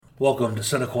Welcome to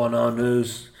Sine Qua Non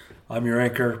News. I'm your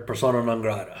anchor, persona non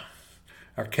grata.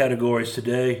 Our categories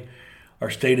today are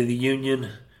State of the Union,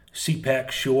 CPAC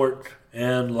short,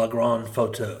 and La Grande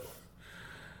Photo.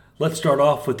 Let's start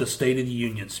off with the State of the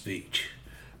Union speech.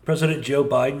 President Joe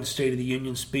Biden's State of the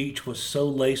Union speech was so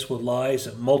laced with lies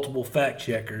that multiple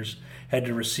fact-checkers had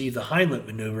to receive the Heimlich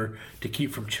maneuver to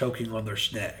keep from choking on their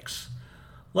snacks.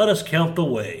 Let us count the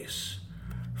ways.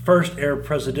 First, Arab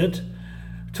president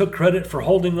took credit for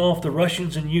holding off the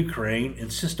Russians in Ukraine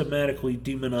and systematically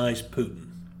demonized Putin.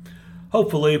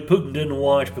 Hopefully, Putin didn't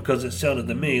watch because it sounded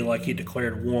to me like he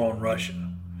declared war on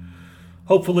Russia.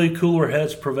 Hopefully, cooler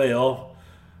heads prevail.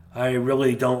 I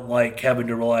really don't like having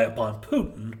to rely upon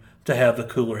Putin to have the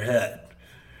cooler head.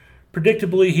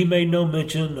 Predictably, he made no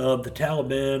mention of the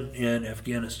Taliban in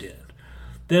Afghanistan.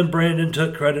 Then Brandon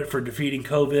took credit for defeating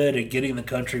COVID and getting the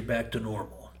country back to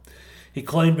normal. He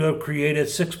claimed to have created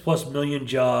 6+ million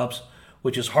jobs,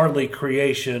 which is hardly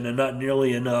creation and not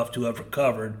nearly enough to have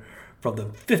recovered from the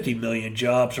 50 million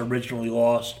jobs originally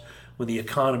lost when the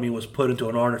economy was put into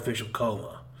an artificial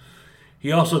coma.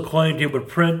 He also claimed he would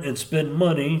print and spend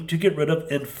money to get rid of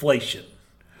inflation.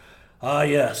 Ah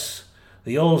yes,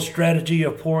 the old strategy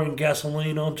of pouring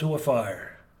gasoline onto a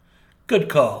fire. Good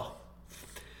call.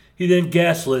 He then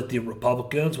gaslit the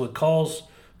Republicans with calls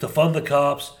to fund the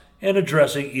cops and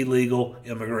addressing illegal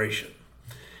immigration.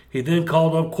 He then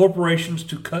called on corporations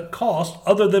to cut costs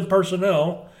other than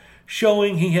personnel,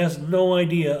 showing he has no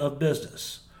idea of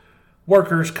business.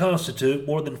 Workers constitute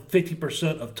more than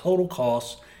 50% of total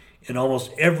costs in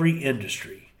almost every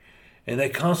industry, and they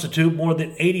constitute more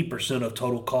than 80% of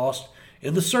total costs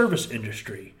in the service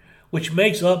industry, which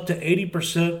makes up to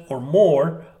 80% or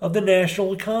more of the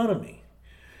national economy.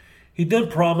 He then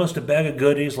promised a bag of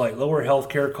goodies like lower health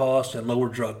care costs and lower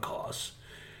drug costs.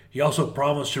 He also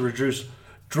promised to reduce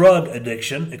drug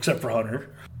addiction, except for Hunter.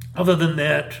 Other than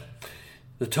that,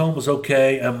 the tone was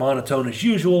okay and monotone as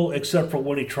usual, except for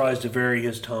when he tries to vary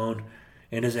his tone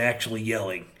and is actually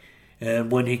yelling, and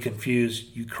when he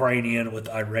confused Ukrainian with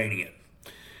Iranian.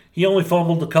 He only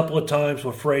fumbled a couple of times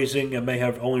with phrasing and may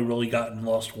have only really gotten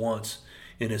lost once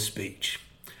in his speech.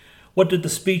 What did the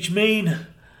speech mean?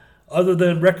 Other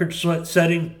than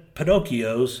record-setting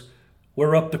Pinocchios,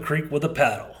 we're up the creek with a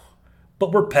paddle,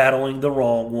 but we're paddling the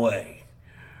wrong way.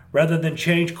 Rather than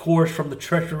change course from the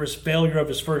treacherous failure of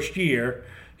his first year,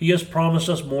 he has promised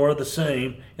us more of the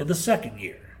same in the second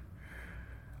year.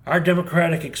 Our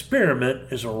democratic experiment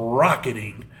is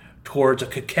rocketing towards a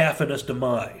cacophonous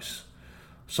demise,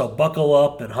 so buckle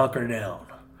up and hunker down.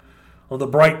 On the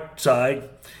bright side,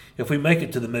 if we make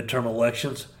it to the midterm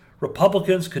elections,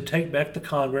 Republicans could take back the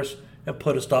Congress and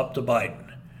put a stop to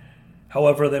Biden.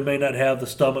 However, they may not have the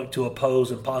stomach to oppose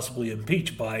and possibly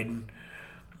impeach Biden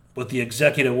with the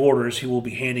executive orders he will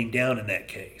be handing down in that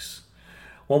case.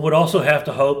 One would also have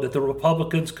to hope that the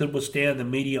Republicans could withstand the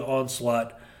media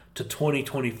onslaught to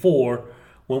 2024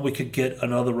 when we could get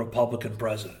another Republican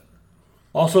president.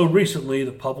 Also recently,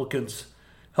 the Republicans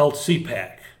held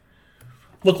CPAC.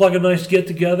 Looked like a nice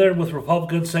get-together with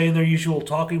Republicans saying their usual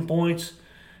talking points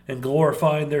and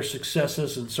glorifying their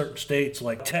successes in certain states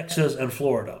like Texas and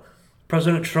Florida.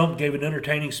 President Trump gave an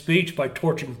entertaining speech by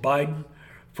torching Biden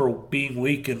for being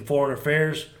weak in foreign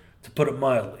affairs, to put it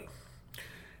mildly.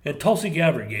 And Tulsi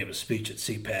Gabbard gave a speech at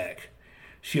CPAC.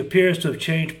 She appears to have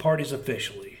changed parties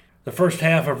officially. The first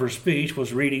half of her speech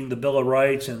was reading the Bill of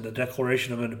Rights and the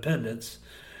Declaration of Independence.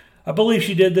 I believe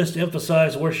she did this to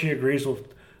emphasize where she agrees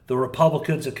with the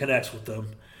Republicans and connects with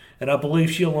them, and I believe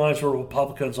she aligns with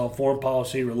Republicans on foreign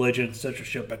policy, religion,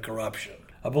 censorship, and corruption.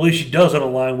 I believe she doesn't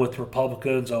align with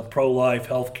Republicans on pro-life,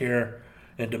 health care,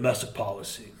 and domestic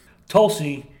policy.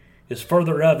 Tulsi is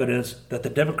further evidence that the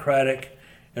Democratic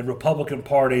and Republican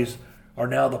parties are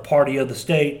now the party of the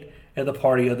state and the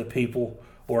party of the people,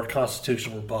 or a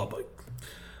constitutional republic.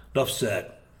 Enough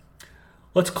said.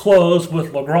 Let's close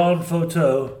with La Grande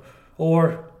Photo,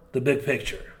 or the big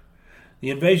picture. The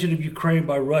invasion of Ukraine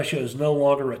by Russia is no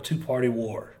longer a two-party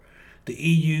war. The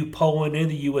EU, Poland,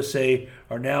 and the USA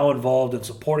are now involved in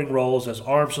supporting roles as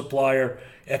arms supplier,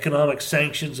 economic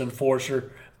sanctions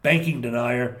enforcer, banking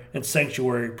denier, and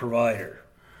sanctuary provider.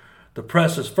 The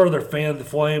press has further fanned the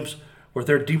flames with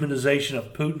their demonization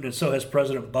of Putin, and so has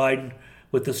President Biden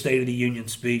with the State of the Union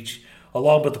speech,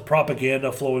 along with the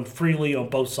propaganda flowing freely on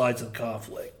both sides of the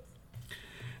conflict.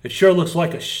 It sure looks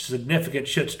like a significant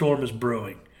shitstorm is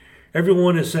brewing.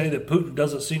 Everyone is saying that Putin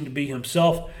doesn't seem to be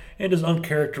himself and is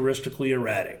uncharacteristically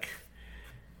erratic.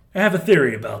 I have a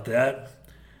theory about that.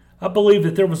 I believe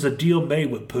that there was a deal made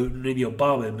with Putin in the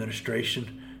Obama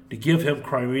administration to give him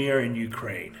Crimea and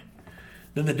Ukraine.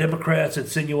 Then the Democrats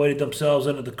insinuated themselves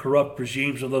into the corrupt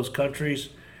regimes of those countries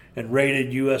and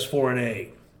raided U.S. foreign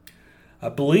aid. I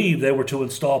believe they were to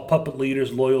install puppet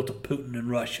leaders loyal to Putin and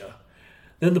Russia.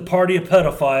 Then the party of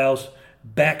pedophiles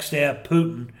backstabbed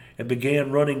Putin and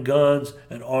began running guns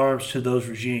and arms to those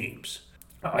regimes.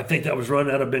 I think that was run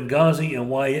out of Benghazi and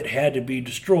why it had to be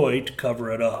destroyed to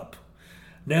cover it up.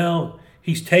 Now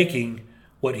he's taking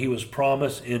what he was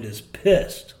promised and is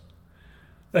pissed.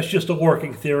 That's just a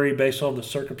working theory based on the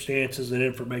circumstances and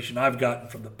information I've gotten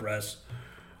from the press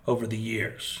over the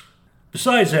years.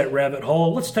 Besides that rabbit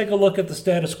hole, let's take a look at the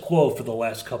status quo for the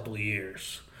last couple of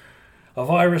years. A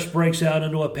virus breaks out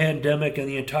into a pandemic and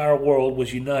the entire world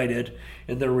was united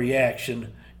in their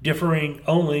reaction, differing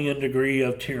only in degree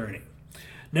of tyranny.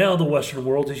 Now the Western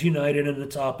world is united in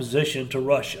its opposition to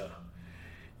Russia.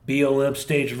 BLM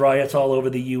staged riots all over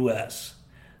the U.S.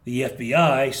 The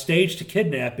FBI staged a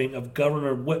kidnapping of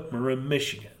Governor Whitmer in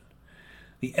Michigan.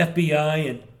 The FBI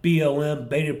and BLM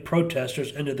baited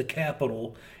protesters into the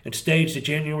Capitol and staged a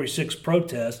January 6th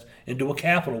protest into a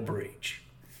Capitol breach.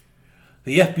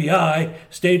 The FBI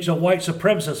staged a white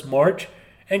supremacist march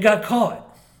and got caught.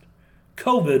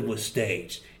 COVID was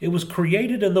staged. It was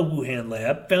created in the Wuhan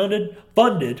lab,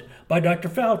 funded by Dr.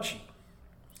 Fauci.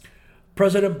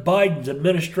 President Biden's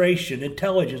administration,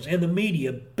 intelligence, and the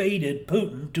media baited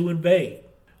Putin to invade.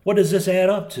 What does this add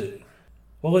up to?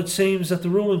 Well, it seems that the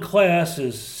ruling class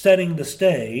is setting the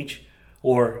stage,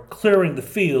 or clearing the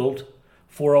field,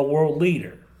 for a world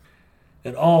leader.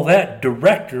 And all that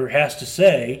director has to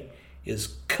say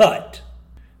is cut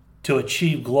to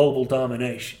achieve global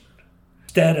domination.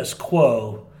 Status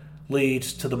quo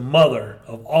leads to the mother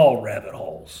of all rabbit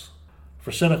holes.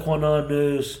 For Sine Qua Non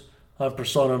News, I'm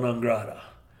persona non grata.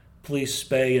 Please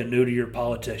spay and neuter your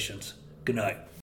politicians. Good night.